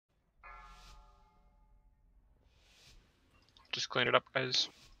Just clean it up, guys.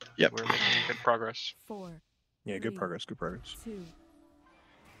 Yep. We're making good progress. 4. Yeah, good progress, good progress. 2.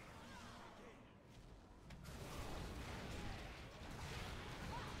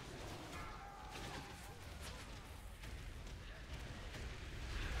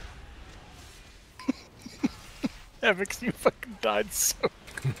 Evix, you fucking died so.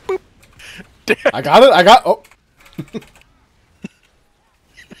 I got it. Oh.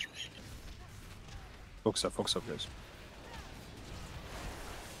 Focus up, guys.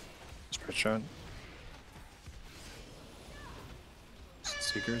 Spread shot.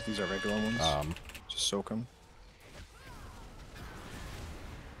 Seekers, these are regular ones. Just soak them.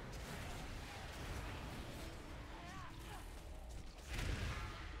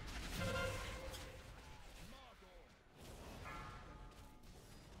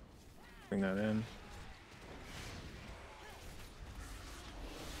 Bring that in.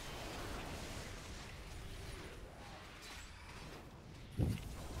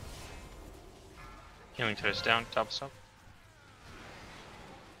 Healing toes down, top us up.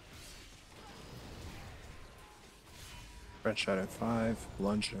 Red shot at 5.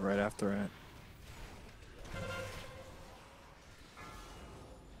 Lunge right after it.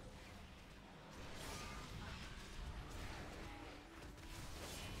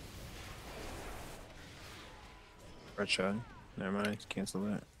 Red shot. Never mind. Cancel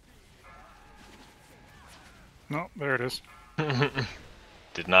that. No, there it is.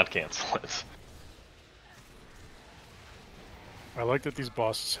 Did not cancel it. I like that these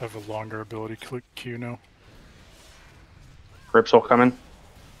bosses have a longer ability queue now. Ripsol coming.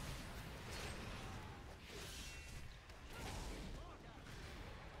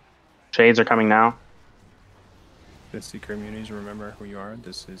 Shades are coming now. The Seeker immunities, remember who you are.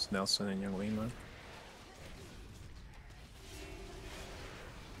 This is Nelson and Young Lima.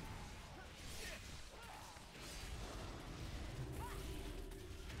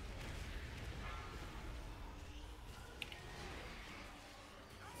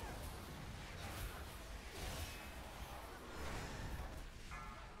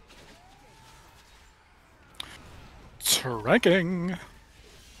 Ranking.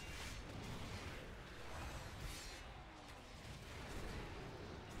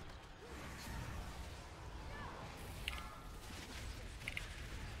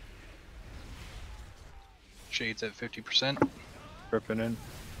 Shades at 50%. Ripping in.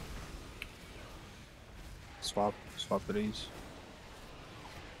 Swap to these.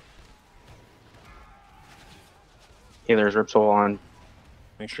 Healer's Ripsol on.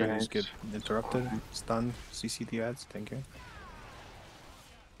 Make sure these get interrupted. Stun. CCT ads. Thank you.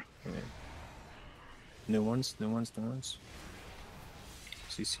 Okay. New ones.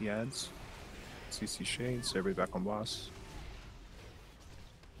 CC ads. CC shades. Everybody back on boss.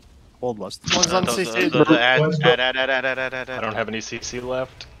 Hold lust. One's on CC. I don't have any CC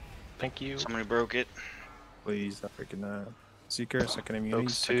left. Thank you. Somebody broke it. Please, stop freaking that. Seeker, second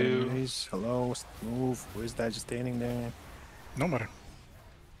immunities. Folks Second too. immunities. Hello. Move. Where's that just standing there? No matter.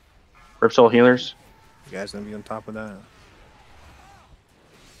 Ripsol healers. You guys gonna be on top of that.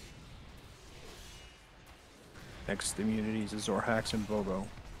 Next immunities is Zorhax and Bobo.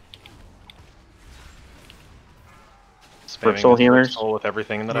 Ripsol healers. Ripsol with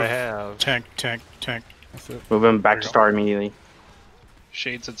everything that I have. Tank. That's it. Move him back There to you star immediately.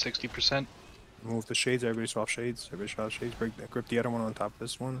 Shades at 60%. Move the shades. Everybody swap shades. Everybody swap shades. Grip the other one on top of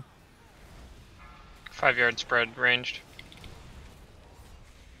this one. 5-yard spread ranged.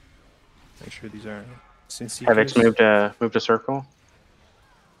 Make sure these are Havoc move to circle.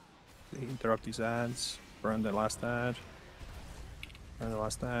 Interrupt these ads. Burn the last ad.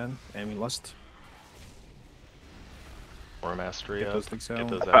 Enemy lust. Or mastery Get up. those leaks Get out.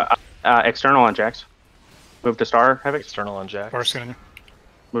 those out. External on Jax. Move to star, Havoc. External on Jack. Bar's getting you.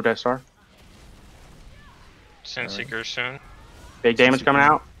 Move to star. Send Alright. Seekers soon. Big damage coming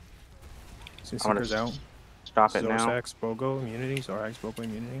out. Since I wanna Seeker's out. Stop it now. Zorhax, Bogo immunity. Zorhax, Bogo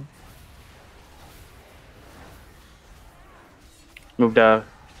immunity. Move to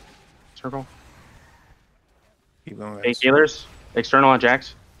circle. Keep going, Big guys. healers. External on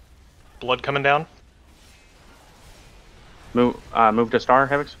Jax. Blood coming down. Move to star,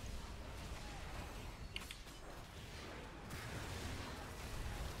 Havoc.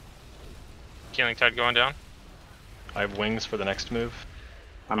 Healing tide going down. I have wings for the next move.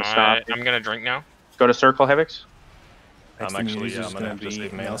 I'm gonna stop. I'm gonna drink now. Go to circle, Havoc. Next I'm immunities actually- is I'm gonna gonna have to be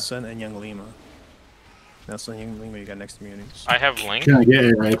save mana. Nelson and Young Lima. Nelson and Young Lima, you got next immunities. I have Link. Can I get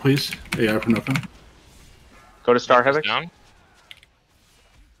AI, please? AI for nothing. Go to star, Link is Havoc. down.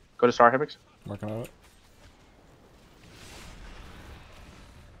 Go to star, Havoc. Working on it.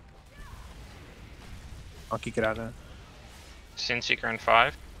 I'll kick it out of there. Sin Seeker in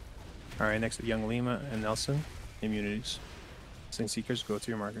 5. Alright, next to Young Lima and Nelson. Immunities. Sin Seekers, go to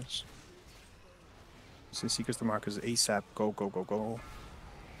your markers. Sin Seekers to markers ASAP. Go, go, go, go.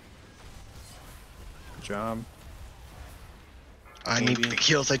 Good job. I need Maybe. big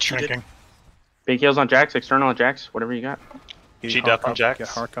heals. I cheated. Drinking. Big heals on Jax, external on Jax, whatever you got. Get G Hark Duck on up, Jax. Get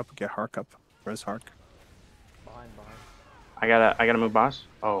Hark up, get Hark up. Where's Hark? I gotta move boss.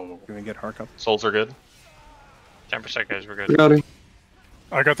 Oh, Can we get Hark up? Souls are good. 10% guys, we're I good. got him.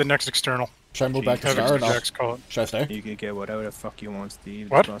 I got the next external. Should I move back to Have Star or not? Jax call it. Should I stay? You can get whatever the fuck you want, Steve.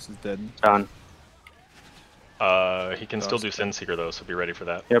 What? This boss is dead. done. He can still do Sin Seeker though, so be ready for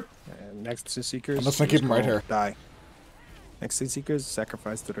that. And next Sin Seekers. I'm just gonna keep him right go here. Die. Next Sin Seekers,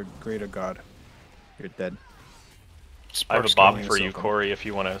 sacrifice to the greater god. You're dead. I have a Sparks bop going for to you, soak 'em. Corey, if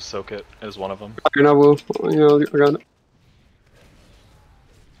you want to soak it as one of them. Okay, I will. You know, I got it.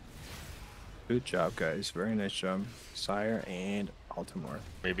 Good job, guys. Very nice job. Sire and Altamore.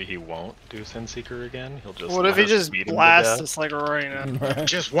 Maybe he won't do Sin Seeker again. He'll just. What if let he us just beat him to blasts death. us like right now?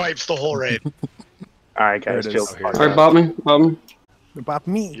 Just wipes the whole raid. Alright There guys, it chill. is. the fuck Alright, out. bop me. Bop me. Bop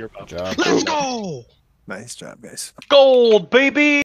me. You're about Good job. Let's go! Nice job, guys. Gold, baby!